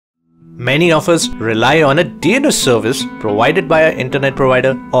Many of us rely on a DNS service provided by an internet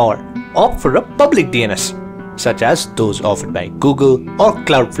provider or opt for a public DNS, such as those offered by Google or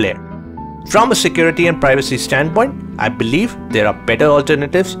Cloudflare. From a security and privacy standpoint, I believe there are better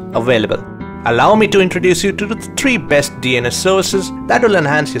alternatives available. Allow me to introduce you to the 3 best DNS services that will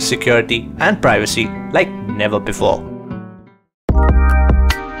enhance your security and privacy like never before.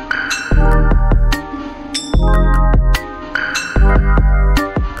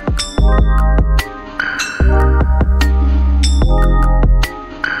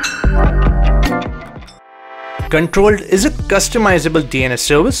 Controlled is a customizable DNS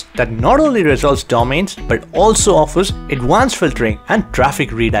service that not only resolves domains but also offers advanced filtering and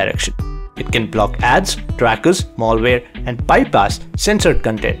traffic redirection. It can block ads, trackers, malware, and bypass censored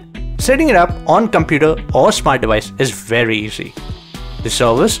content. Setting it up on computer or smart device is very easy. The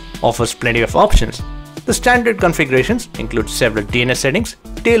service offers plenty of options. The standard configurations include several DNS settings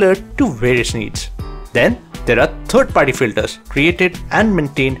tailored to various needs. Then there are third-party filters created and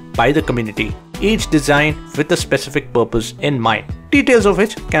maintained by the community, each designed with a specific purpose in mind, details of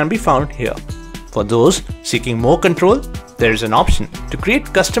which can be found here. For those seeking more control, there is an option to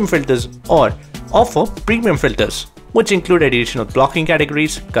create custom filters or offer premium filters, which include additional blocking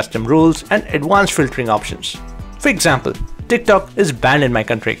categories, custom rules, and advanced filtering options. For example, TikTok is banned in my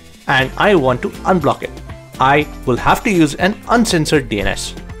country and I want to unblock it. I will have to use an uncensored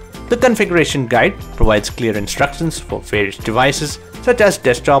DNS. The configuration guide provides clear instructions for various devices such as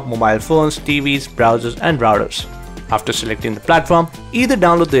desktop, mobile phones, TVs, browsers, and routers. After selecting the platform, either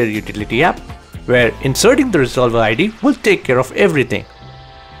download their utility app, where inserting the resolver ID will take care of everything,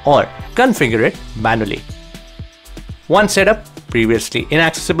 or configure it manually. Once set up, previously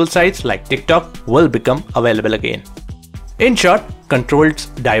inaccessible sites like TikTok will become available again. In short, Controlled's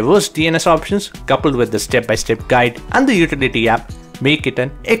diverse DNS options coupled with the step-by-step guide and the utility app make it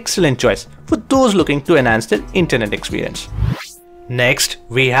an excellent choice for those looking to enhance their internet experience. Next,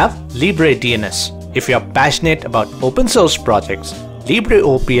 we have LibreDNS. If you are passionate about open source projects,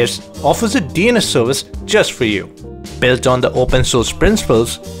 LibreOPS offers a DNS service just for you. Built on the open source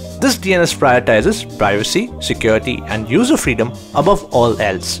principles, this DNS prioritizes privacy, security, and user freedom above all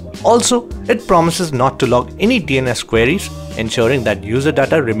else. Also, it promises not to log any DNS queries, ensuring that user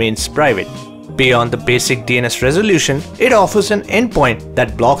data remains private. Beyond the basic DNS resolution, it offers an endpoint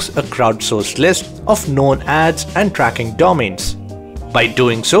that blocks a crowdsourced list of known ads and tracking domains. By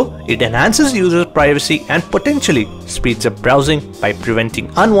doing so, it enhances user privacy and potentially speeds up browsing by preventing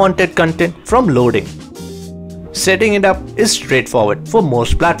unwanted content from loading. Setting it up is straightforward for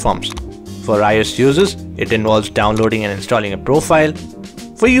most platforms. For iOS users, it involves downloading and installing a profile.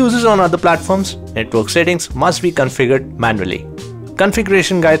 For users on other platforms, network settings must be configured manually.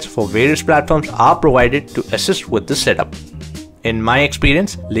 Configuration guides for various platforms are provided to assist with the setup. In my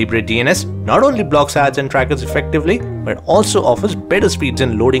experience, LibreDNS not only blocks ads and trackers effectively, but also offers better speeds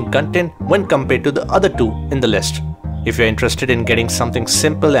in loading content when compared to the other 2 in the list. If you're interested in getting something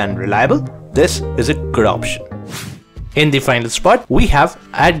simple and reliable, this is a good option. In the final spot, we have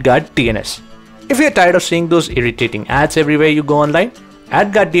AdGuard DNS. If you're tired of seeing those irritating ads everywhere you go online,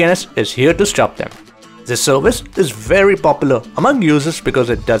 AdGuard DNS is here to stop them. This service is very popular among users because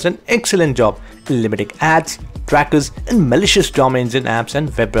it does an excellent job in limiting ads, trackers, and malicious domains in apps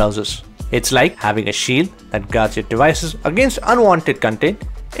and web browsers. It's like having a shield that guards your devices against unwanted content,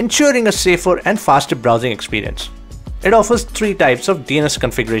 ensuring a safer and faster browsing experience. It offers 3 types of DNS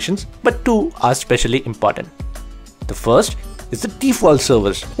configurations, but 2 are especially important. The first is the default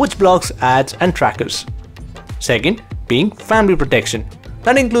service, which blocks ads and trackers. Second, being family protection.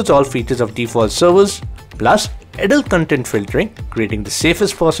 That includes all features of default servers, plus adult content filtering, creating the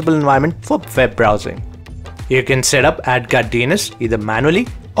safest possible environment for web browsing. You can set up AdGuard DNS either manually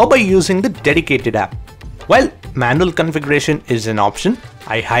or by using the dedicated app. While manual configuration is an option,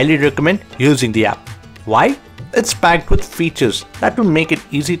 I highly recommend using the app. Why? It's packed with features that will make it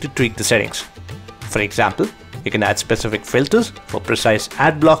easy to tweak the settings. For example, you can add specific filters for precise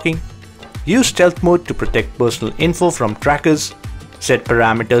ad blocking, use stealth mode to protect personal info from trackers, set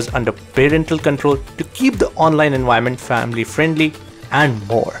parameters under parental control to keep the online environment family friendly, and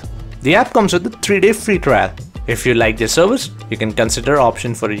more. The app comes with a 3-day free trial. If you like their service, you can consider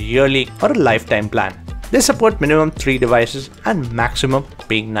option for a yearly or a lifetime plan. They support minimum 3 devices and maximum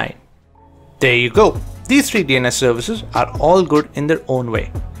being 9. There you go. These 3 DNS services are all good in their own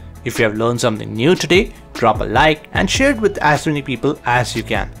way. If you have learned something new today, drop a like and share it with as many people as you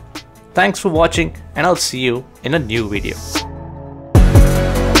can. Thanks for watching, and I'll see you in a new video.